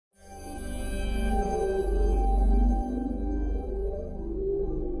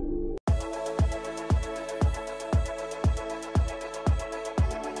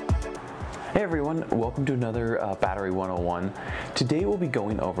welcome to another Battery 101. Today we'll be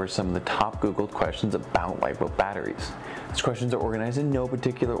going over some of the top Googled questions about LiPo batteries. These questions are organized in no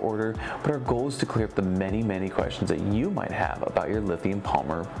particular order, but our goal is to clear up the many questions that you might have about your lithium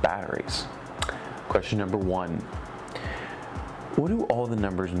polymer batteries. Question number 1. What do all the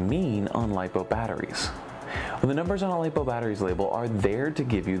numbers mean on LiPo batteries? Well, the numbers on a LiPo batteries label are there to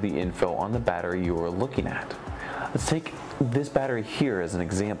give you the info on the battery you are looking at. Let's take this battery here as an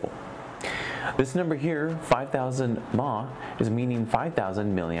example. This number here, 5000 mAh, is meaning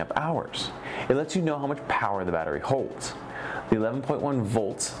 5000 milliamp hours. It lets you know how much power the battery holds. The 11.1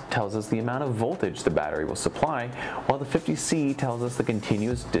 volts tells us the amount of voltage the battery will supply, while the 50C tells us the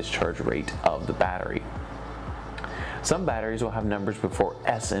continuous discharge rate of the battery. Some batteries will have numbers before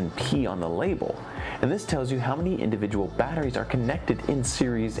S and P on the label, and this tells you how many individual batteries are connected in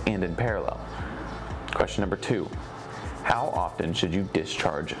series and in parallel. Question number 2. How often should you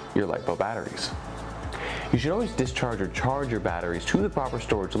discharge your LiPo batteries? You should always discharge or charge your batteries to the proper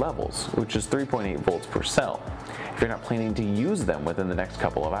storage levels, which is 3.8 volts per cell, if you're not planning to use them within the next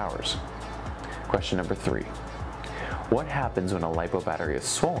couple of hours. Question number 3. What happens when a LiPo battery is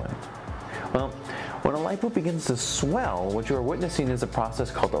swollen? Well, when a LiPo begins to swell, what you are witnessing is a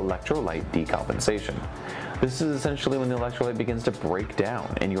process called electrolyte decompensation. This is essentially when the electrolyte begins to break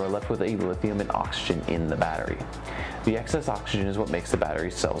down and you are left with a lithium and oxygen in the battery. The excess oxygen is what makes the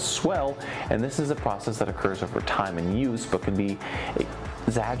battery cells swell, and this is a process that occurs over time in use but can be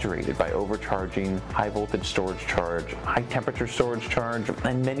exaggerated by overcharging, high voltage storage charge, high temperature storage charge,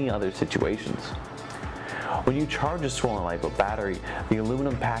 and many other situations. When you charge a swollen LiPo battery, the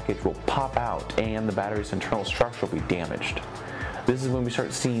aluminum package will pop out and the battery's internal structure will be damaged. This is when we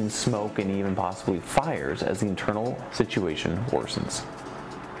start seeing smoke and even possibly fires as the internal situation worsens.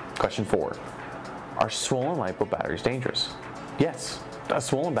 Question 4. Are swollen LiPo batteries dangerous? Yes, a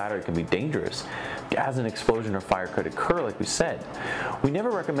swollen battery can be dangerous, as an explosion or fire could occur like we said. We never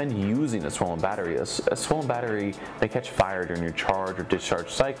recommend using a swollen battery. A swollen battery may catch fire during your charge or discharge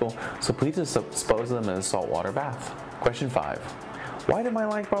cycle, so please dispose of them in a saltwater bath. Question 5. Why did my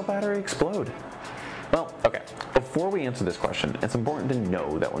LiPo battery explode? Well, okay, before we answer this question, it's important to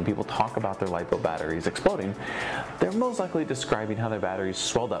know that when people talk about their LiPo batteries exploding, they're most likely describing how their batteries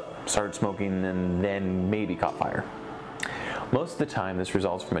swelled up, started smoking, and then maybe caught fire. Most of the time, this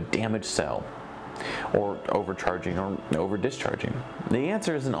results from a damaged cell, or overcharging or over-discharging. The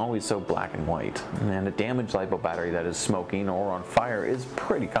answer isn't always so black and white, and a damaged LiPo battery that is smoking or on fire is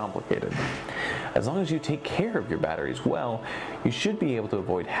pretty complicated. As long as you take care of your batteries well, you should be able to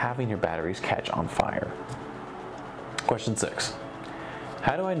avoid having your batteries catch on fire. Question 6.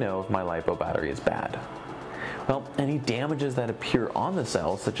 How do I know if my LiPo battery is bad? Well, any damages that appear on the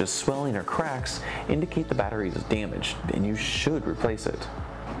cell, such as swelling or cracks, indicate the battery is damaged, and you should replace it.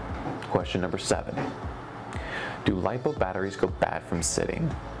 Question number 7. Do LiPo batteries go bad from sitting?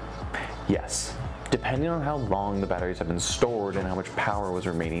 Yes. Depending on how long the batteries have been stored and how much power was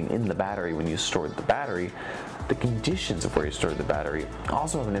remaining in the battery when you stored the battery, the conditions of where you stored the battery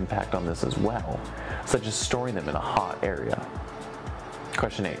also have an impact on this as well, such as storing them in a hot area.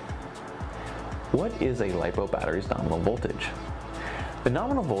 Question 8. What is a LiPo battery's nominal voltage? The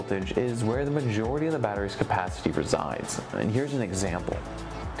nominal voltage is where the majority of the battery's capacity resides, and here's an example.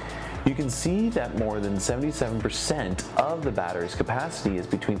 You can see that more than 77% of the battery's capacity is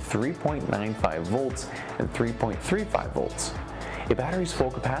between 3.95 volts and 3.35 volts. A battery's full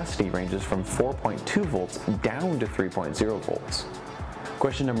capacity ranges from 4.2 volts down to 3.0 volts.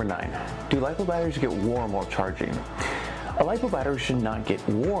 Question number 9. Do LiPo batteries get warm while charging? A LiPo battery should not get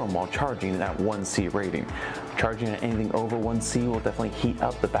warm while charging at 1C rating. Charging at anything over 1C will definitely heat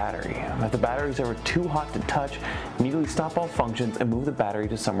up the battery. If the battery is ever too hot to touch, immediately stop all functions and move the battery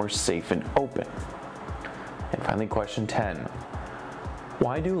to somewhere safe and open. And finally, question 10.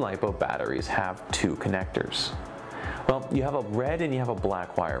 Why do LiPo batteries have 2 connectors? Well, you have a red and you have a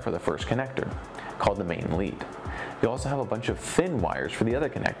black wire for the first connector, called the main lead. You also have a bunch of thin wires for the other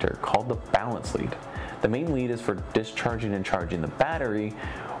connector, called the balance lead. The main lead is for discharging and charging the battery,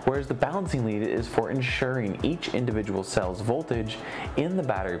 whereas the balancing lead is for ensuring each individual cell's voltage in the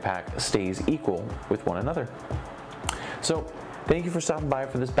battery pack stays equal with one another. So, thank you for stopping by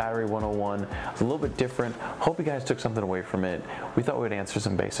for this Battery 101. It's a little bit different. Hope you guys took something away from it. We thought we'd answer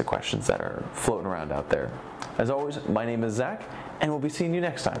some basic questions that are floating around out there. As always, my name is Zach, and we'll be seeing you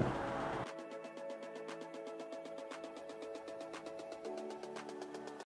next time.